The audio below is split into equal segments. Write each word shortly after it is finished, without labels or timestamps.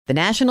The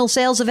national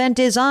sales event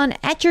is on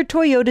at your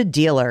Toyota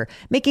dealer,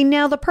 making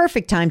now the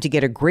perfect time to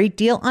get a great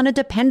deal on a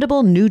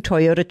dependable new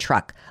Toyota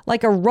truck,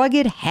 like a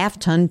rugged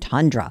half-ton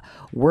Tundra.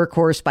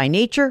 Workhorse by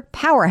nature,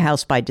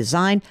 powerhouse by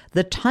design,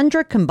 the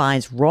Tundra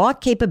combines raw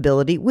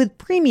capability with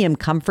premium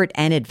comfort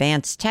and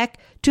advanced tech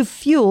to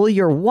fuel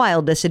your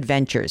wildest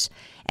adventures.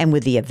 And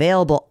with the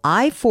available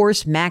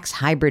iForce Max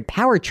hybrid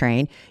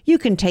powertrain, you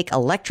can take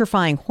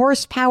electrifying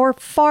horsepower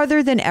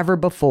farther than ever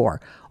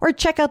before. Or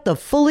check out the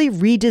fully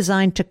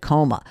redesigned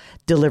Tacoma,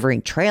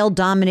 delivering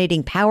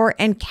trail-dominating power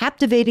and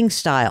captivating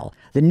style.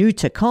 The new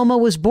Tacoma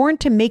was born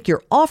to make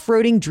your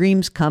off-roading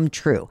dreams come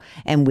true.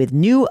 And with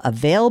new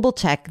available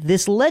tech,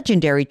 this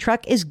legendary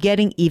truck is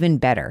getting even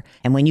better.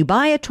 And when you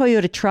buy a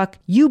Toyota truck,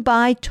 you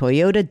buy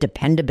Toyota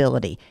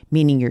dependability,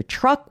 meaning your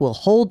truck will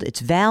hold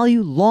its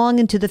value long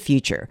into the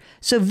future.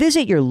 So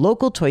visit your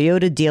local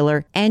Toyota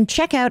dealer and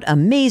check out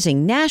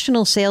amazing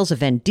national sales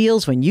event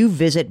deals when you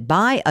visit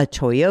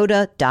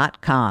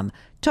buyatoyota.com.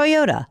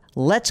 Toyota,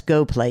 let's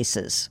go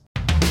places.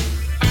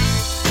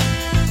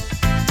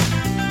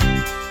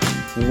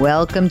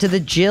 Welcome to the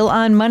Jill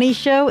on Money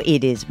Show.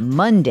 It is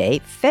Monday,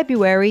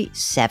 February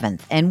 7th,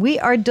 and we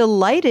are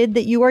delighted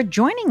that you are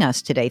joining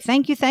us today.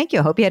 Thank you. Thank you.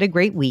 I hope you had a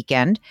great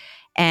weekend,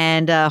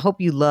 and hope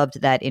you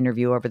loved that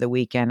interview over the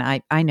weekend.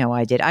 I know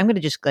I did. I'm going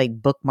to just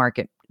bookmark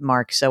it,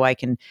 Mark, so I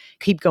can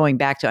keep going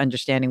back to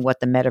understanding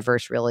what the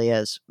metaverse really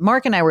is.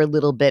 Mark and I were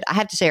I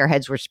have to say our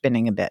heads were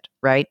spinning a bit,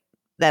 right?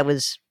 That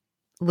was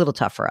a little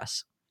tough for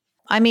us.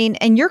 I mean,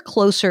 and you're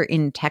closer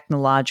in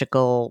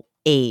technological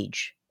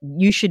age.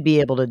 You should be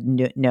able to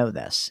know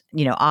this.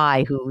 You know,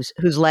 I,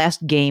 whose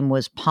last game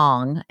was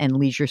Pong and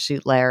Leisure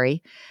Suit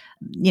Larry,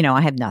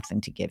 I have nothing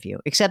to give you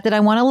except that I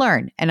want to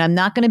learn. And I'm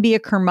not going to be a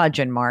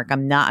curmudgeon, Mark.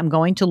 I'm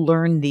going to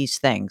learn these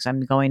things.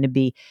 I'm going to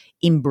be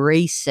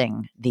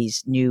embracing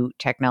these new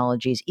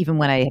technologies, even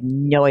when I have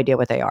no idea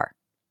what they are.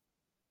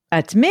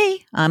 That's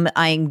me. I'm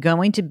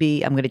going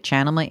to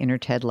channel my inner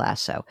Ted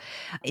Lasso.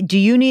 Do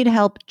you need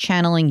help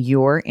channeling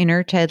your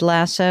inner Ted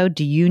Lasso?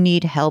 Do you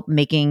need help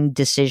making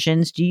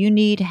decisions? Do you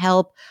need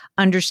help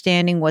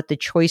understanding what the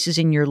choices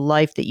in your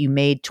life that you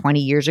made 20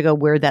 years ago,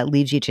 where that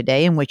leaves you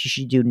today and what you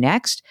should do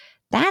next?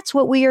 That's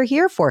what we are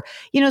here for.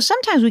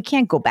 Sometimes we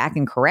can't go back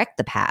and correct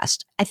the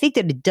past. I think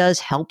that it does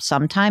help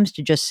sometimes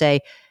to just say,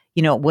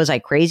 was I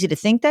crazy to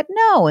think that?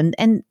 No.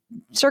 And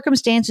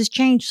circumstances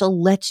change. So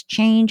let's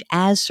change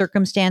as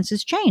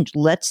circumstances change.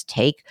 Let's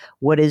take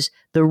what is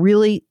the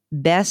really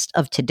best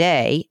of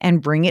today and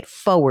bring it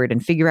forward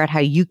and figure out how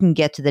you can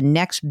get to the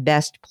next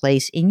best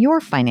place in your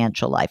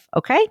financial life.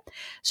 Okay.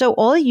 So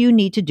all you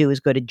need to do is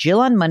go to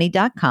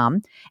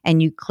jillonmoney.com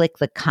and you click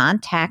the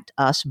Contact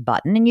Us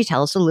button and you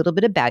tell us a little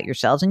bit about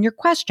yourselves and your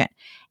question.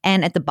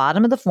 And at the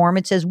bottom of the form,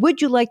 it says,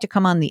 would you like to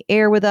come on the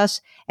air with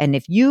us? And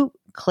if you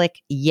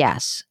click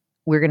yes,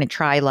 we're going to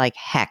try like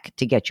heck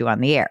to get you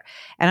on the air.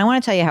 And I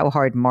want to tell you how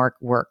hard Mark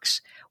works.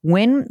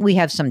 When we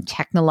have some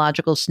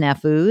technological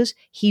snafus,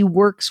 he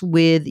works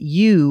with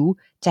you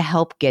to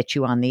help get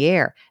you on the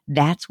air.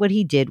 That's what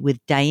he did with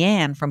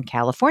Diane from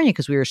California,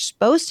 because we were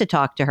supposed to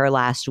talk to her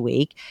last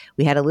week.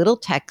 We had a little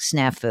tech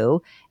snafu.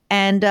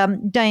 And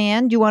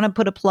Diane, do you want to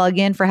put a plug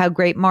in for how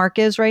great Mark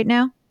is right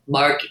now?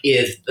 Mark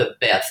is the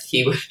best.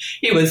 He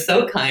was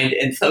so kind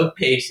and so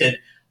patient.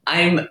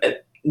 I'm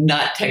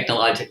not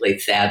technologically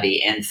savvy.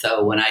 And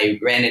so when I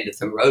ran into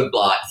some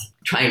roadblocks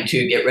trying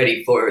to get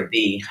ready for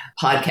the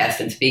podcast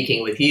and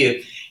speaking with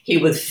you, he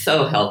was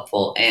so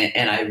helpful.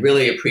 And I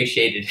really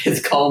appreciated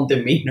his calm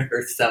demeanor.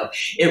 So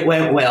it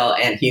went well,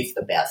 and he's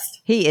the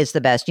best. He is the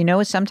best.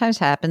 What sometimes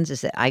happens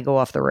is that I go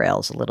off the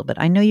rails a little bit.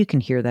 I know you can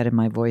hear that in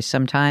my voice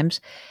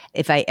sometimes.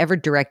 If I ever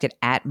direct it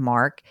at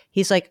Mark,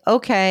 he's like,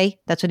 okay,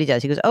 that's what he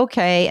does. He goes,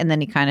 okay. And then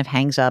he kind of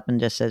hangs up and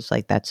just says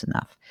that's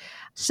enough.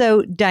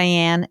 So,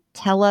 Diane,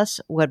 tell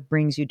us what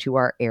brings you to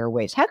our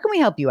airwaves. How can we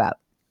help you out?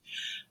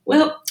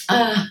 Well,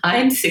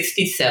 I'm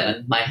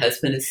 67. My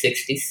husband is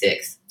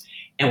 66,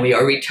 and we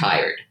are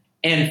retired.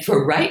 And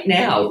for right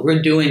now,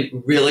 we're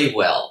doing really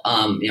well.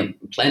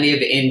 Plenty of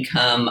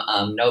income,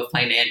 no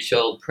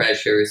financial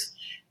pressures,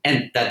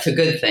 and that's a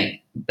good thing.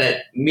 But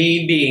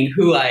me being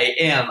who I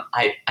am,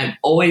 I'm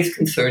always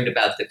concerned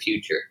about the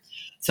future.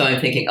 So I'm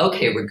thinking,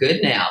 okay, we're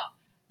good now.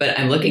 But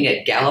I'm looking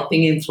at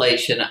galloping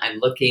inflation. I'm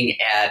looking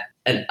at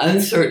an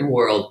uncertain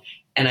world.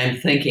 And I'm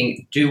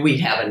thinking, do we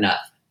have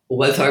enough?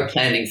 Was our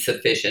planning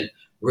sufficient?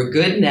 We're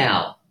good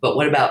now. But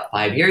what about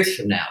 5 years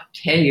from now,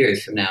 10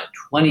 years from now,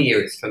 20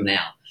 years from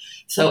now?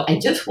 So I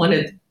just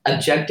wanted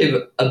objective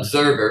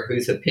observer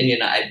whose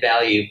opinion I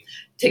value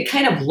to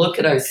kind of look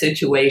at our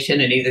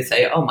situation and either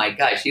say, oh, my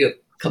gosh, you have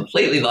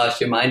completely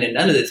lost your mind and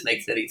none of this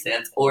makes any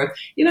sense. Or,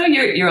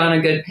 you're on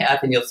a good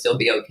path and you'll still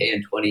be okay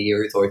in 20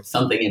 years or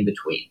something in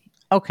between.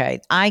 Okay,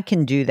 I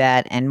can do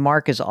that. And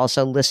Mark is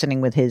also listening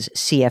with his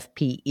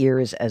CFP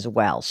ears as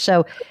well.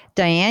 So,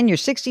 Diane, you're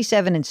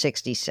 67 and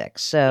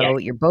 66. So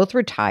You're both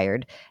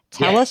retired.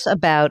 Tell us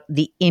about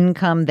the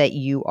income that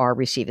you are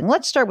receiving.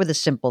 Let's start with the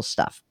simple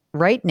stuff.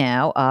 Right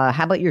now,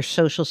 how about your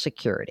Social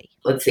Security?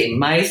 Let's see.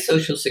 My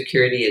Social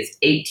Security is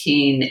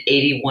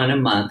 $18.81 a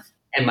month.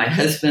 And my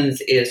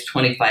husband's is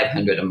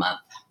 $2,500 a month.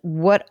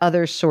 What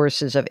other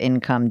sources of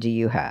income do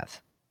you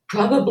have?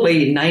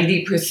 Probably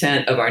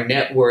 90% of our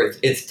net worth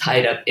is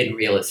tied up in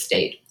real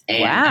estate.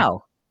 And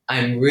wow.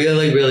 I'm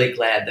really, really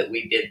glad that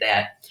we did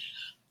that.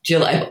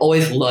 Jill, I've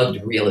always loved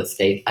real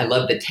estate. I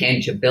love the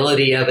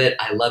tangibility of it.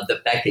 I love the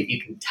fact that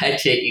you can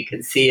touch it, you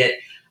can see it.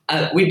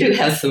 We do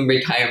have some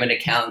retirement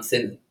accounts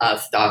and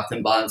stocks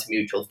and bonds,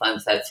 mutual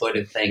funds, that sort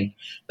of thing.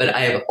 But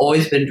I have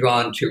always been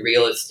drawn to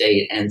real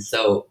estate. And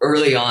so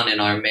early on in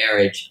our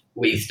marriage,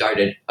 we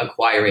started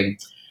acquiring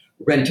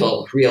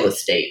rental real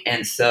estate.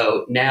 And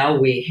so now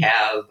we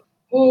have,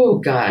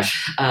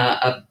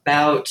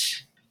 about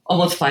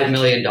almost $5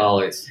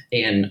 million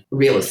in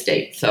real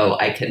estate. So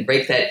I can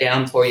break that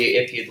down for you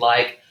if you'd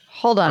like.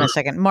 Hold on a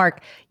second.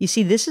 Mark, you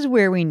see, this is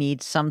where we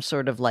need some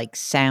sort of like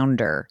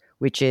sounder,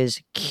 which is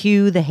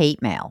cue the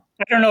hate mail.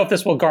 I don't know if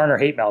this will garner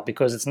hate mail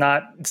because it's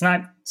not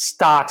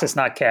stocks, it's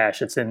not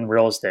cash, it's in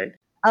real estate.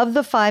 Of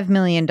the $5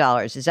 million,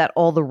 is that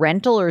all the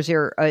rental, or is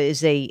there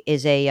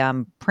is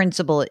a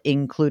principal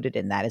included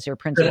in that? Is there a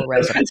principal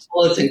residence? The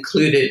principal is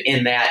included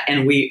in that,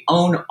 and we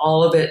own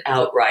all of it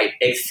outright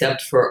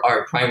except for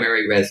our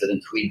primary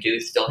residence. We do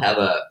still have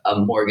a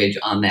mortgage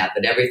on that,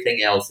 but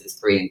everything else is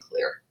free and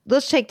clear.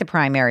 Let's take the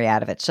primary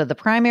out of it. So the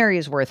primary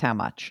is worth how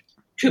much?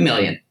 $2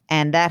 million.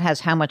 And that has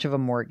how much of a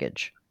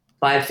mortgage?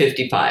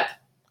 $555.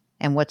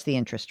 And what's the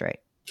interest rate?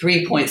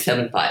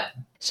 3.75.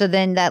 So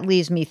then that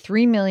leaves me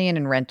 $3 million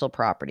in rental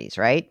properties,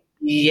 right?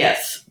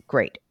 Yes.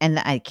 Great. And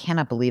I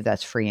cannot believe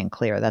that's free and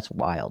clear. That's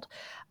wild.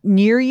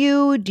 Near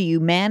you, do you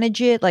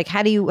manage it? Like,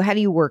 how do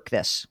you work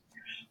this?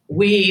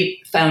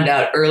 We found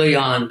out early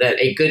on that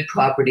a good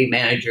property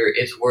manager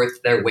is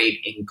worth their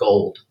weight in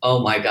gold.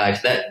 Oh my gosh,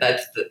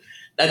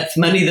 that's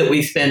money that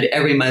we spend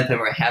every month, and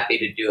we're happy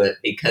to do it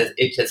because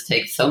it just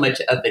takes so much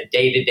of the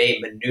day-to-day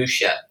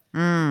minutia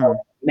of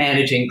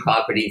managing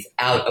properties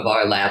out of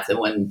our laps. And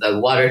when the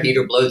water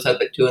heater blows up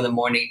at 2 a.m,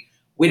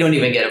 we don't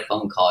even get a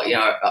phone call. You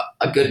know,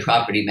 a good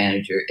property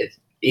manager is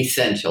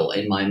essential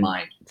in my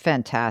mind.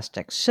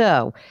 Fantastic.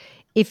 So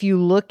if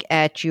you look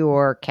at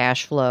your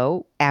cash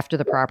flow after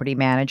the property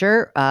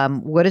manager,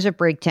 what does it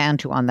break down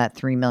to on that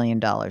 $3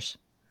 million?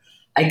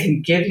 I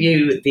can give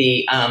you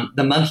the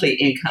monthly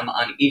income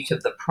on each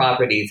of the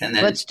properties, and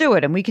then let's do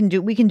it. And we can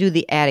do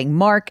the adding.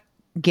 Mark,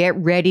 get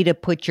ready to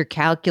put your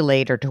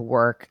calculator to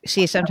work.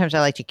 See, sometimes I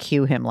like to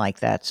cue him like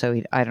that,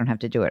 so I don't have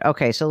to do it.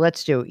 Okay, so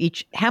let's do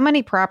each. How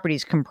many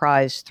properties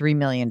comprise $3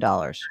 million?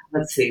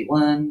 Let's see,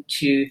 1,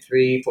 2,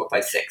 3, 4,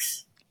 5,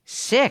 6.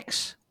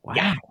 6. Wow.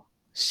 Yeah.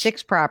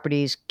 6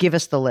 properties. Give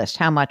us the list.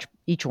 How much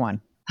each one?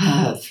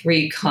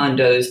 3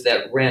 condos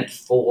that rent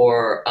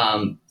for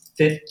about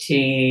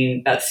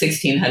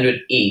 $1,600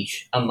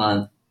 each a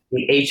month.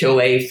 The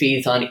HOA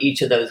fees on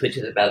each of those, which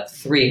is about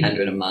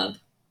 $300 a month.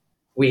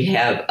 We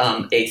have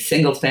a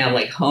single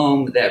family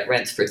home that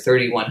rents for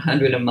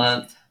 $3,100 a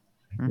month.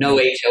 Mm-hmm. No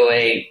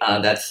HOA,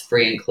 that's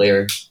free and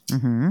clear.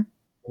 Mm-hmm.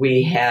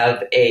 We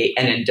have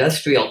an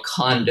industrial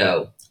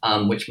condo,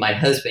 which my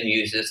husband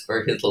uses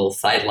for his little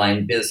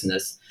sideline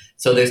business.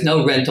 So there's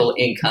no rental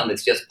income.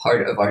 It's just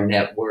part of our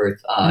net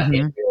worth in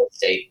real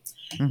estate.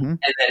 Mm-hmm. And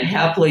then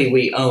happily,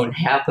 we own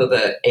half of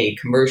a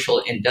commercial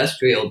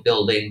industrial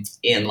building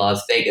in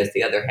Las Vegas.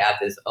 The other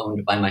half is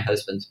owned by my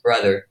husband's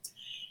brother.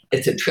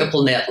 It's a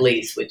triple net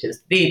lease, which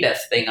is the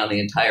best thing on the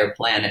entire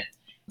planet.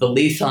 The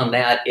lease on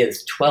that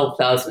is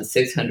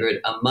 $12,600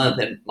 a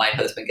month, and my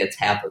husband gets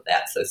half of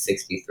that, so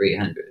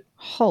 $6,300.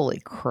 Holy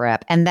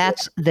crap! And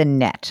that's the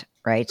net,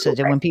 right? So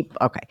when people,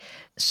 okay,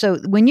 so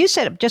when you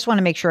said, just want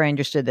to make sure I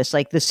understood this,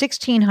 like the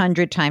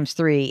 1,600 times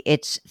 3,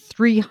 it's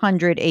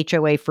 300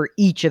 HOA for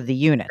each of the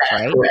units,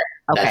 That's right? Correct.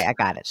 Okay, I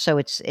got it. So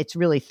it's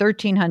really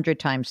 1,300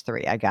 times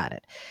 3. I got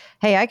it.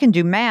 Hey, I can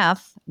do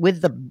math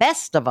with the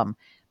best of them.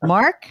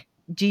 Mark,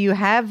 do you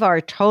have our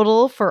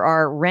total for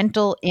our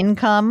rental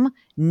income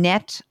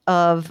net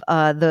of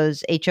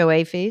those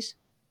HOA fees?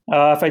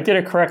 If I did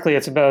it correctly,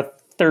 it's about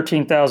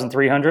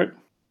 $13,300.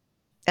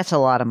 That's a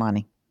lot of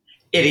money.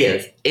 It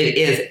is. It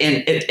is.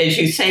 And as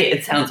you say,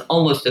 it sounds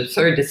almost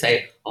absurd to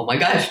say, oh my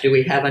gosh, do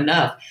we have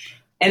enough?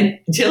 And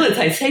Jill, as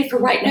I say, for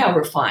right now,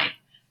 we're fine.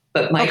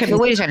 But but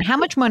wait a second. How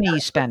much money are you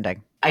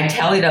spending? I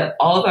tallied up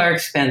all of our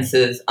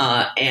expenses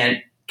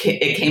and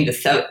it came to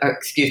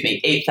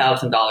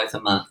 $8,000 a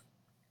month.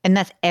 And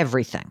that's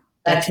everything.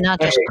 That's not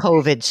just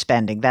COVID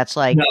spending. That's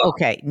like,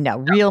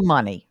 real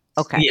money.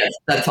 Okay. Yes,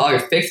 that's all our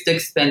fixed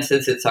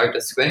expenses. It's our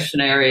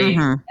discretionary.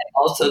 And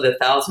also the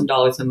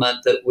 $1,000 a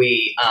month that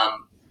we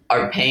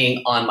are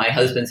paying on my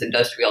husband's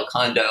industrial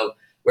condo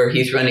where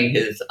he's running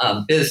his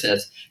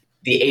business.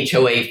 The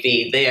HOA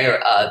fee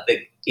there, the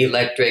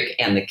electric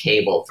and the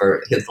cable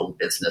for his little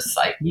business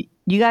site.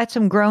 You got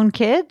some grown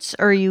kids,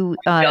 or you?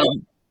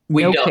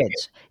 We no don't.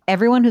 Kids.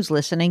 Everyone who's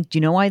listening, do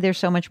you know why there's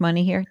so much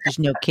money here? There's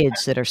no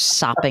kids that are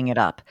sopping it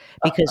up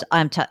because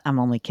I'm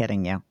only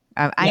kidding you.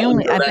 But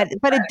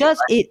it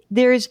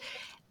does.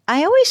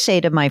 I always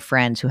say to my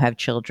friends who have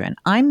children,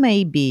 I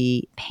may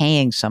be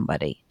paying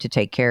somebody to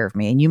take care of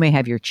me, and you may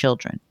have your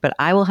children, but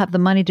I will have the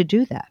money to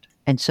do that.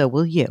 And so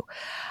will you.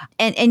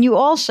 And you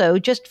also,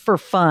 just for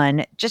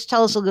fun, just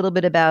tell us a little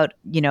bit about,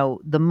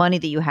 the money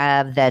that you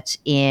have that's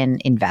in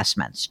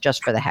investments,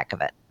 just for the heck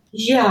of it.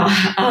 Yeah,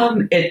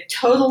 it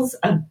totals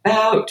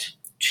about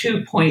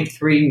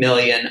 2.3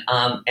 million,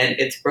 and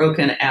it's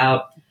broken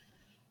out.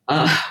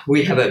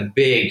 We have a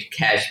big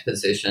cash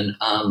position,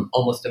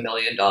 almost $1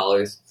 million,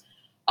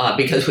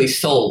 because we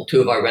sold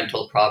 2 of our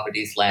rental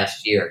properties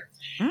last year.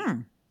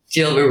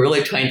 Jill, we're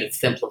really trying to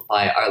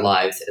simplify our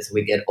lives as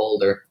we get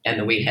older. And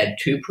then we had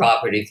 2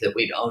 properties that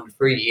we'd owned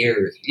for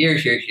years.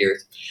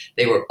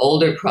 They were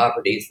older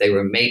properties. They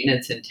were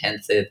maintenance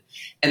intensive,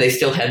 and they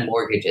still had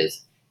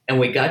mortgages. And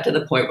we got to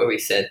the point where we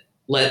said,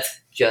 let's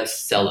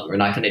just sell them. We're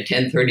not going to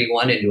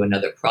 1031 into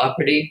another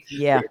property.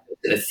 Yeah.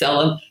 We're going to sell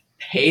them,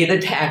 pay the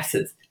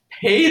taxes,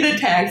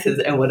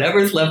 and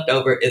whatever's left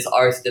over is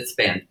ours to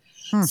spend.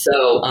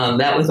 So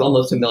that was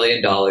almost $1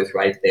 million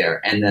right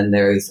there. And then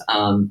there's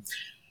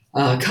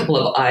a couple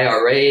of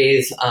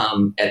IRAs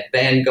at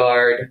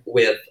Vanguard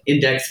with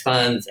index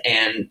funds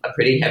and a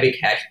pretty heavy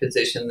cash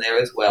position there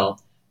as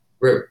well.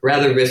 We're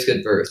rather risk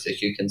adverse,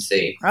 as you can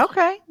see.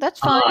 Okay, that's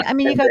fine. I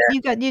mean,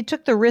 you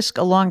took the risk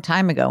a long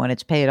time ago, and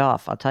it's paid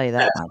off. I'll tell you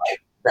that much. Right.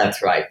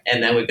 That's right.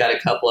 And then we've got a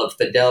couple of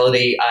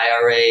Fidelity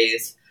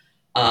IRAs,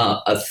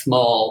 a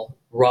small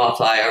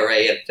Roth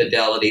IRA at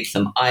Fidelity,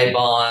 some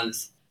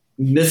I-bonds,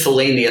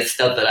 miscellaneous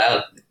stuff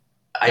that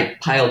I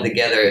piled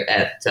together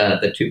at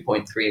the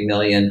 2.3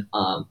 million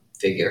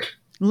figure.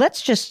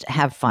 Let's just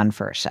have fun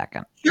for a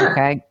second. Sure.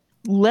 Okay.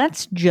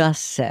 Let's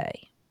just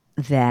say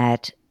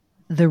that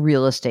the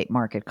real estate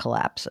market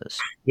collapses.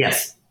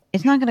 Yes.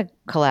 It's not going to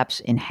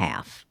collapse in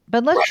half,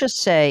 but let's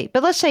say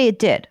it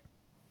did.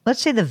 Let's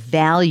say the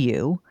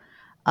value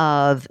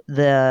of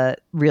the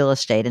real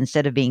estate,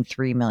 instead of being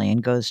 3 million,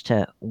 goes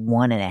to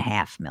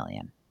 1.5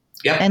 million.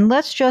 Yep. And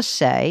let's just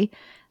say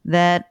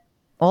that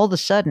all of a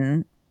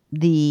sudden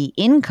the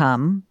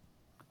income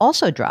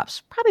also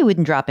drops. Probably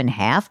wouldn't drop in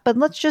half, but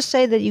let's just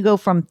say that you go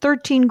from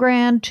 13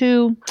 grand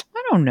to,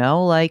 I don't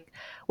know,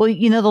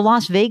 the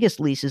Las Vegas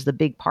lease is the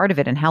big part of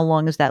it. And how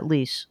long is that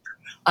lease?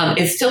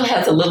 It still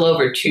has a little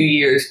over 2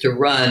 years to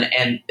run,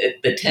 and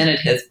the tenant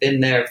has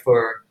been there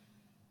for,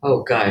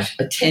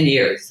 10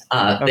 years.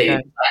 They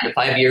signed a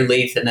 5-year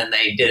lease, and then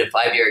they did a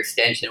 5-year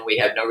extension. We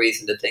have no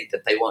reason to think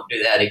that they won't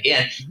do that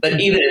again. But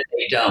even if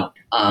they don't,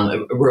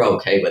 we're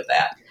okay with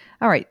that.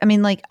 All right. I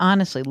mean,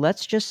 honestly,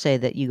 let's just say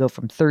that you go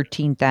from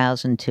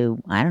 13,000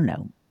 to, I don't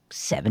know,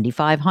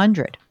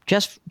 7,500,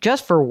 just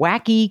for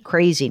wacky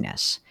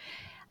craziness.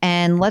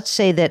 And let's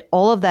say that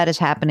all of that is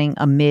happening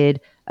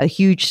amid a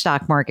huge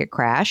stock market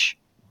crash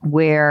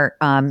where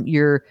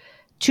your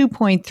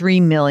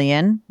 2.3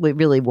 million,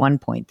 really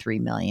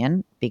 1.3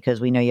 million,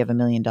 because we know you have $1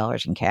 million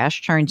in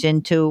cash, turns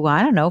into,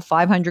 I don't know,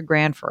 500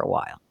 grand for a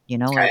while.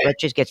 It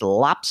just gets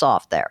lops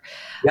off there.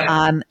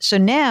 Yep. So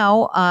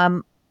now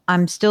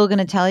I'm still going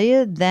to tell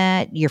you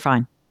that you're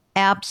fine.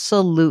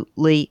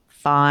 Absolutely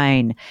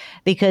fine.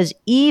 Because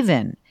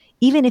even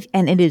if,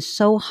 and it is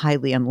so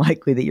highly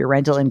unlikely that your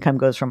rental income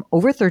goes from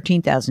over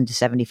 13,000 to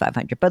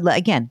 7,500. But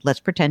again, let's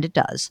pretend it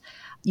does.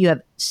 You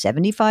have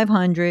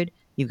 7,500.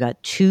 You've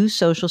got 2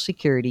 Social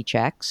Security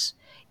checks.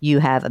 You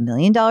have $1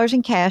 million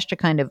in cash to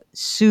kind of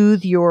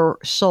soothe your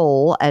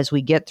soul as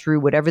we get through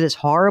whatever this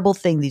horrible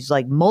thing, these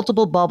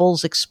multiple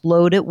bubbles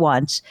explode at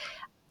once.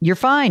 You're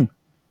fine.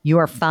 You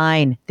are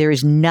fine. There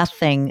is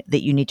nothing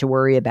that you need to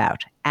worry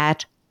about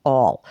at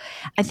all.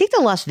 I think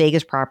the Las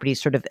Vegas property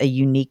is sort of a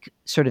unique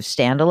sort of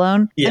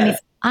standalone. Yes. I mean,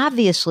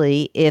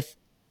 obviously, if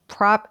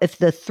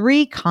the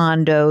 3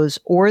 condos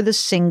or the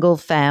single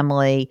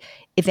family,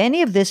 if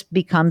any of this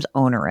becomes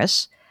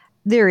onerous,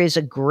 there is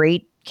a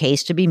great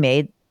case to be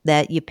made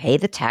that you pay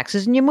the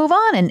taxes and you move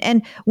on.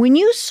 And when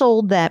you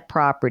sold that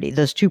property,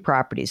 those 2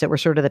 properties that were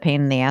sort of the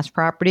pain in the ass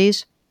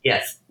properties.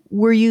 Yes.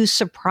 Were you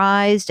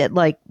surprised at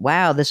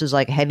wow, this is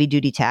heavy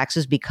duty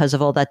taxes because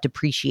of all that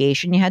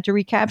depreciation you had to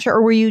recapture?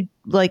 Or were you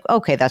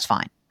okay, that's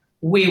fine?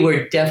 We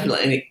were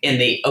definitely in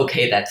the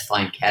okay, that's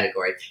fine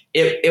category.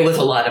 It was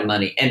a lot of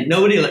money, and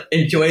nobody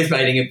enjoys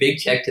writing a big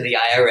check to the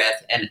IRS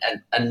and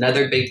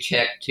another big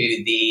check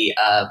to the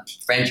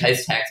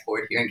Franchise Tax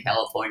Board here in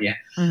California.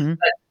 Mm-hmm.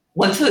 But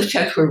once those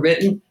checks were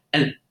written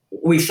and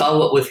we saw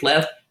what was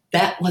left,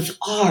 that was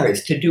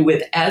ours to do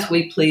with as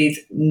we please.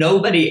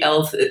 Nobody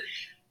else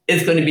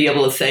is going to be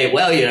able to say,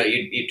 well,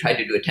 you tried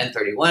to do a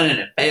 1031 and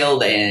it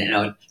failed.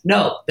 And,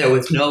 no, there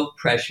was no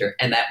pressure.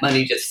 And that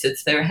money just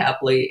sits there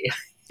happily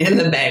in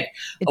the bank,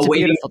 it's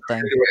awaiting a beautiful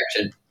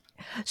direction.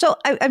 So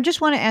I just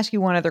want to ask you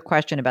one other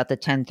question about the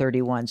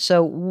 1031.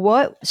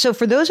 So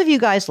for those of you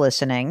guys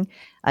listening,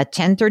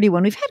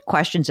 1031, we've had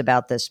questions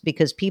about this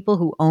because people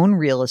who own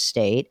real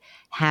estate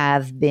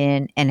have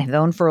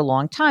owned for a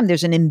long time.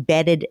 There's an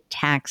embedded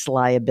tax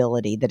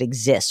liability that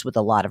exists with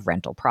a lot of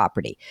rental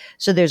property.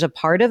 So there's a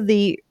part of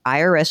the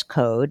IRS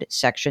code,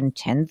 section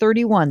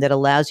 1031, that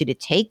allows you to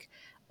take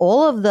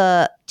all of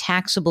the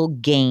taxable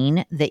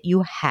gain that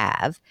you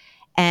have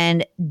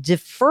and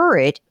defer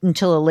it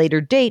until a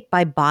later date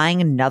by buying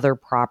another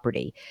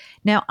property.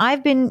 Now,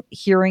 I've been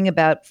hearing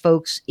about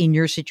folks in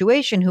your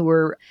situation who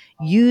are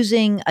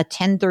using a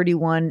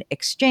 1031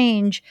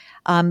 exchange,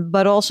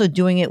 but also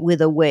doing it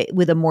with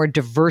a more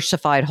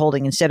diversified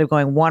holding instead of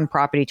going one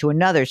property to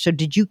another. So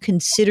did you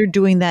consider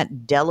doing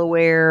that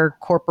Delaware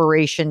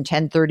Corporation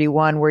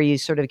 1031 where you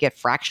sort of get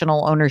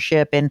fractional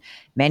ownership in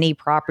many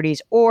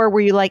properties? Or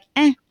were you like,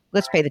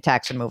 let's pay the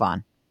tax and move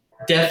on?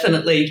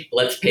 Definitely,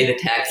 let's pay the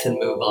tax and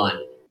move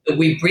on.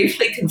 We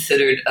briefly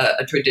considered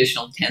a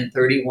traditional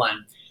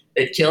 1031,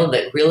 but Jill,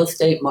 that real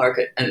estate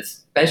market, and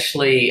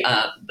especially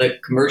the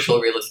commercial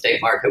real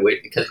estate market,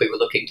 because we were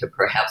looking to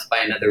perhaps buy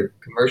another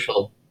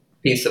commercial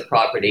piece of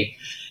property,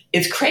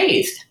 is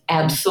crazed,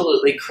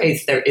 absolutely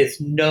crazed. There is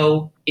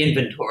no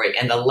inventory.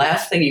 And the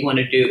last thing you want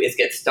to do is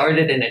get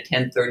started in a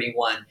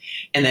 1031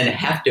 and then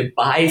have to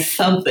buy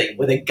something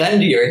with a gun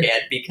to your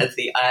head because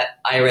the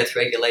IRS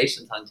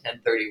regulations on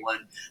 1031,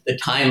 the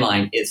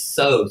timeline is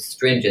so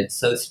stringent,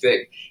 so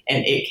strict,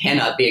 and it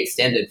cannot be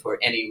extended for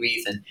any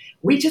reason.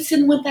 We just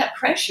didn't want that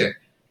pressure.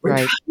 We're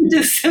trying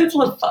to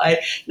simplify,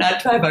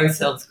 not drive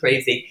ourselves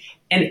crazy.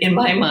 And in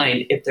my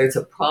mind, if there's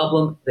a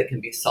problem that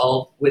can be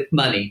solved with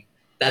money,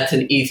 that's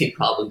an easy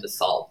problem to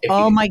solve.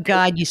 Oh my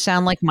God, you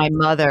sound like my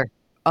mother.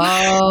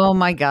 Oh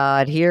my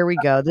God, here we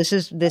go. This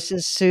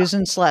is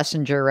Susan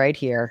Schlesinger right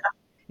here.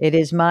 It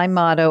is my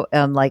motto,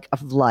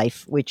 of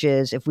life, which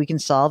is if we can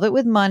solve it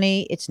with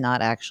money, it's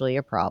not actually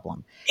a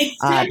problem.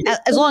 Exactly.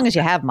 As long as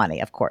you have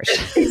money, of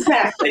course.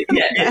 Exactly.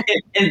 Yeah,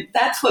 and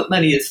that's what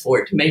money is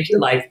for, to make your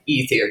life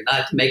easier,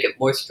 not to make it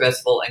more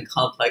stressful and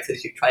complex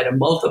as you try to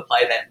multiply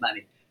that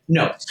money.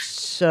 No.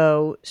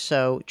 So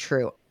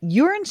true.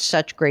 You're in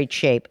such great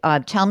shape.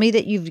 Tell me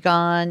that you've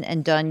gone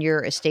and done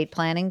your estate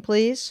planning,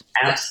 please.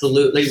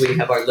 Absolutely. We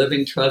have our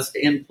living trust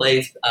in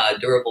place,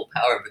 durable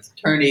power of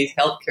attorneys,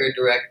 healthcare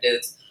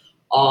directives,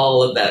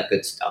 all of that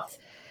good stuff.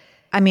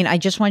 I mean, I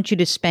just want you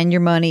to spend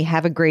your money,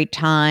 have a great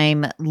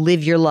time,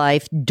 live your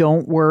life.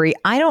 Don't worry.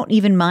 I don't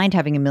even mind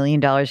having $1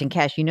 million in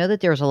cash. You know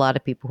that there's a lot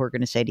of people who are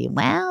going to say to you,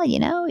 well,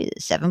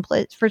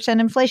 7%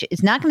 inflation.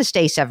 It's not going to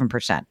stay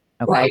 7%.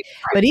 Okay. Right.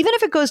 But even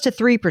if it goes to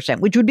 3%,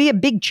 which would be a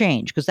big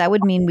change, because that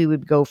would mean we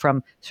would go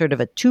from sort of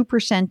a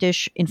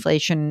 2%-ish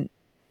inflation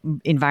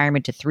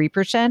environment to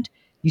 3%,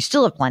 you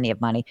still have plenty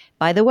of money.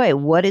 By the way,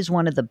 what is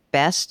one of the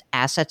best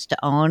assets to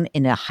own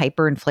in a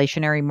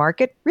hyperinflationary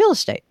market? Real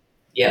estate.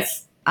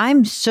 Yes.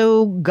 I'm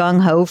so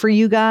gung-ho for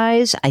you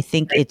guys. I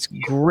think it's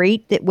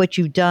great that what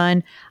you've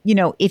done.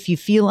 If you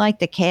feel like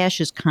the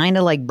cash is kind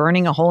of like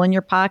burning a hole in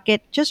your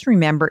pocket, just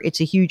remember it's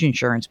a huge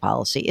insurance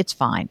policy. It's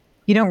fine.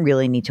 You don't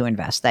really need to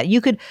invest that.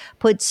 You could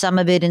put some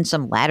of it in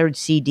some laddered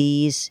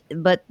CDs,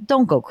 but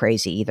don't go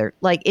crazy either.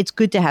 It's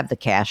good to have the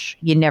cash.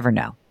 You never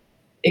know.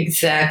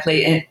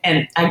 Exactly.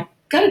 And I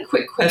got a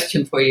quick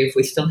question for you if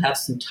we still have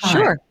some time.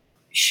 Sure.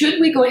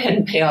 Should we go ahead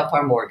and pay off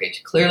our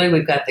mortgage? Clearly,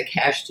 we've got the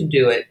cash to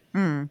do it.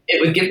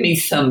 It would give me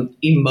some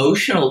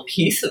emotional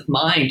peace of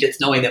mind just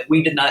knowing that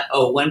we did not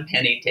owe one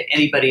penny to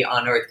anybody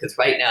on earth, because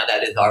right now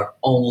that is our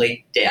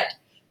only debt.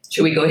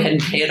 Should we go ahead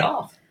and pay it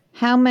off?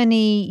 How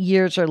many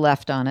years are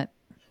left on it?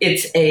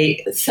 It's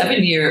a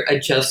 7-year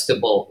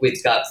adjustable.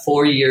 We've got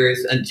 4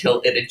 years until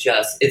it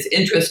adjusts. It's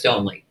interest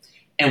only.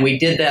 And we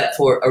did that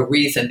for a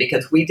reason,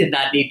 because we did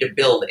not need to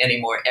build any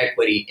more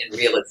equity in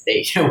real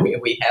estate.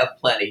 We have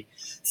plenty.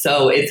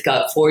 So it's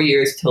got 4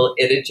 years till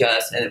it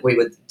adjusts, and we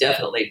would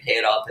definitely pay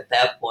it off at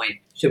that point.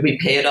 Should we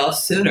pay it off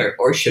sooner,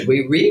 or should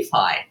we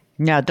refi?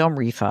 No, don't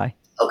refi.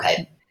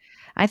 Okay.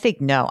 I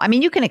think no. I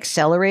mean, you can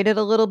accelerate it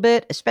a little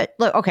bit.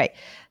 Look, okay,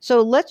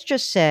 so let's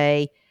just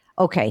say,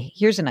 okay,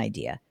 here's an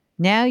idea.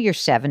 Now you're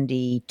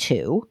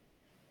 72,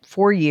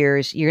 4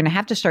 years, you're going to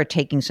have to start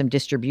taking some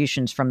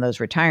distributions from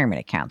those retirement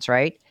accounts,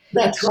 right?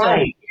 That's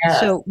right. Yes.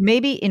 So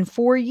maybe in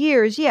 4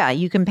 years,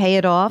 you can pay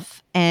it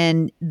off.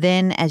 And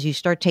then as you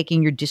start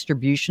taking your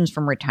distributions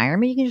from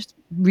retirement, you can just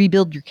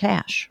rebuild your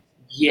cash.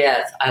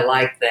 Yes, I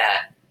like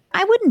that.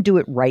 I wouldn't do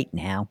it right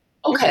now.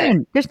 Okay.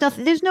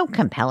 There's no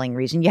compelling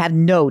reason. You have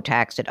no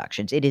tax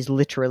deductions. It is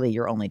literally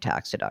your only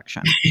tax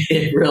deduction.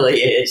 It really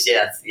is.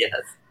 Yes.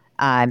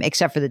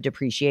 Except for the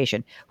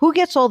depreciation. Who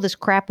gets all this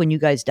crap when you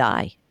guys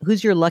die?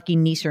 Who's your lucky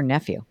niece or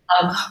nephew?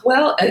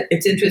 Well,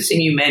 it's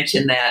interesting you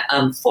mentioned that.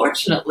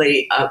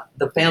 Fortunately,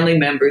 the family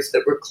members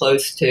that we're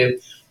close to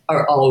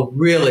are all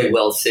really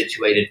well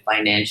situated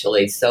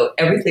financially. So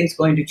everything's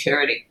going to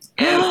charity.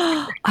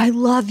 I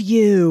love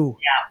you.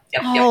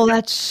 Yeah.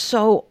 That's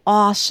so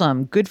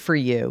awesome. Good for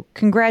you.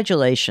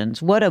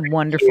 Congratulations. What a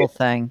wonderful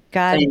thing.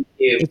 God, Thank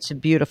you. It's a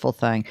beautiful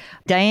thing.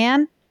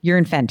 Diane, you're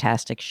in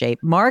fantastic shape.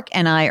 Mark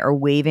and I are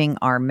waving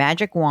our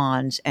magic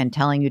wands and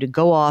telling you to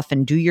go off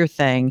and do your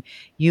thing.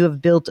 You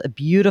have built a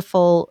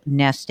beautiful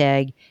nest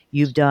egg.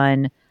 You've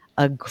done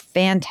a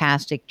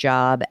fantastic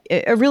job,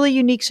 a really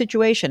unique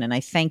situation. And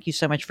I thank you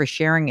so much for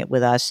sharing it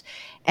with us.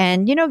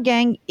 And,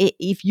 gang,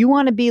 if you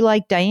want to be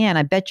like Diane,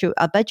 I'll bet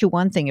you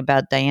one thing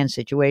about Diane's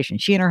situation.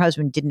 She and her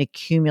husband didn't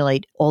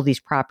accumulate all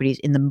these properties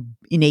in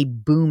a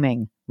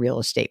booming real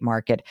estate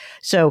market.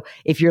 So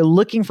if you're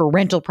looking for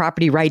rental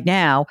property right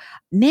now,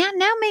 now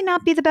may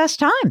not be the best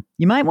time.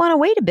 You might want to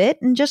wait a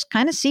bit and just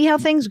kind of see how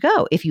things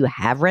go. If you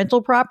have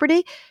rental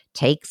property,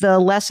 take the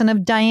lesson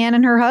of Diane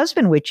and her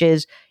husband, which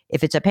is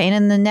if it's a pain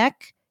in the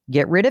neck,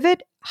 get rid of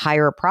it,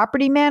 hire a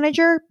property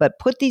manager, but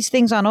put these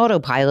things on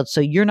autopilot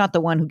so you're not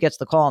the one who gets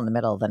the call in the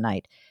middle of the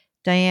night.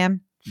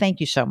 Diane, thank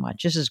you so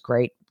much. This is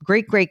great.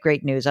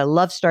 Great news. I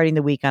love starting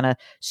the week on a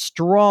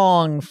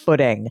strong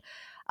footing.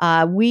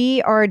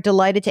 We are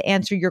delighted to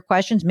answer your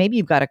questions. Maybe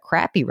you've got a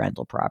crappy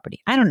rental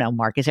property. I don't know,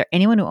 Mark. Is there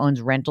anyone who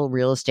owns rental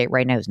real estate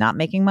right now who's not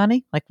making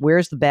money? Like,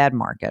 where's the bad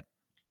market?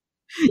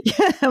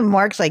 Yeah,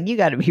 Mark's like, you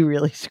got to be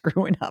really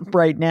screwing up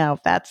right now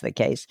if that's the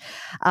case.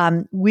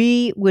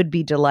 We would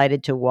be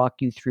delighted to walk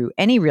you through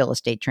any real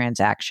estate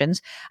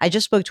transactions. I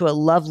just spoke to a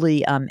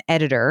lovely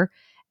editor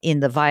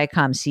in the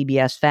Viacom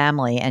CBS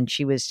family, and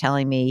she was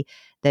telling me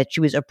that she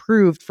was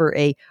approved for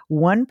a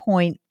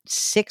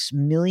 $1.6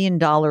 million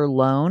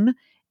loan,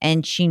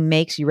 and she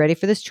makes, you ready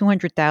for this,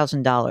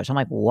 $200,000. I'm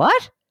like,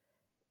 what?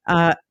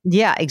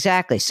 Yeah,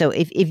 exactly. So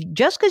if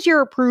just because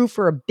you're approved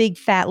for a big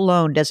fat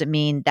loan doesn't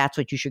mean that's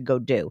what you should go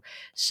do.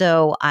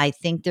 So I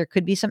think there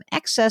could be some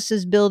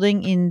excesses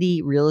building in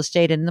the real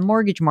estate and the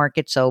mortgage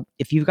market. So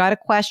if you've got a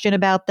question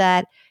about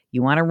that,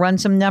 you want to run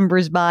some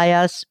numbers by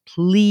us,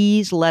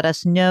 please let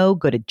us know.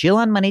 Go to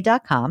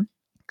JillOnMoney.com.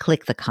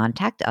 Click the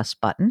Contact Us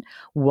button.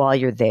 While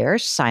you're there,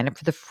 sign up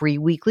for the free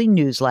weekly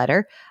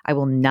newsletter. I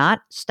will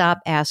not stop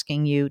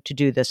asking you to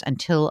do this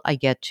until I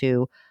get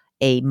to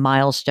a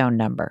milestone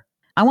number.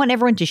 I want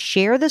everyone to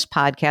share this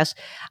podcast.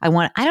 I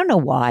don't know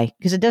why,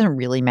 because it doesn't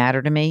really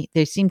matter to me.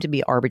 They seem to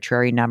be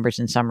arbitrary numbers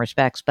in some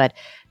respects, but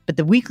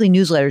the weekly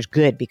newsletter is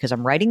good because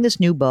I'm writing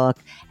this new book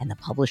and the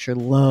publisher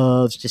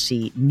loves to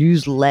see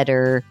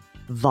newsletter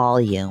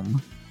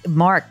volume.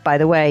 Mark, by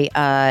the way,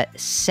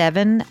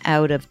 7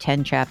 out of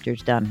 10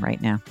 chapters done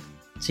right now.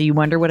 So you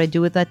wonder what I do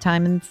with that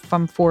time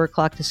from 4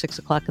 o'clock to 6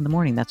 o'clock in the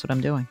morning. That's what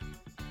I'm doing.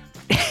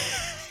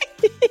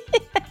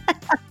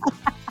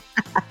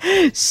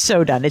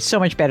 So done. It's so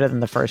much better than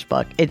the first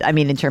book.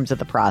 In terms of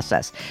the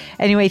process.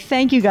 Anyway,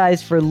 thank you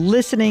guys for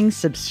listening.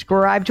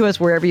 Subscribe to us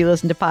wherever you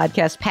listen to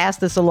podcasts. Pass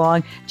this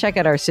along. Check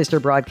out our sister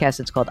broadcast.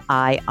 It's called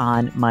Eye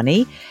on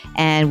Money.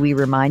 And we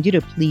remind you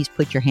to please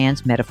put your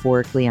hands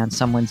metaphorically on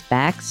someone's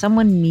back.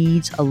 Someone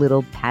needs a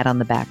little pat on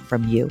the back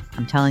from you.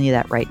 I'm telling you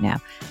that right now.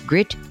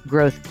 Grit,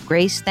 growth,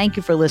 grace. Thank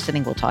you for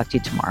listening. We'll talk to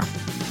you tomorrow.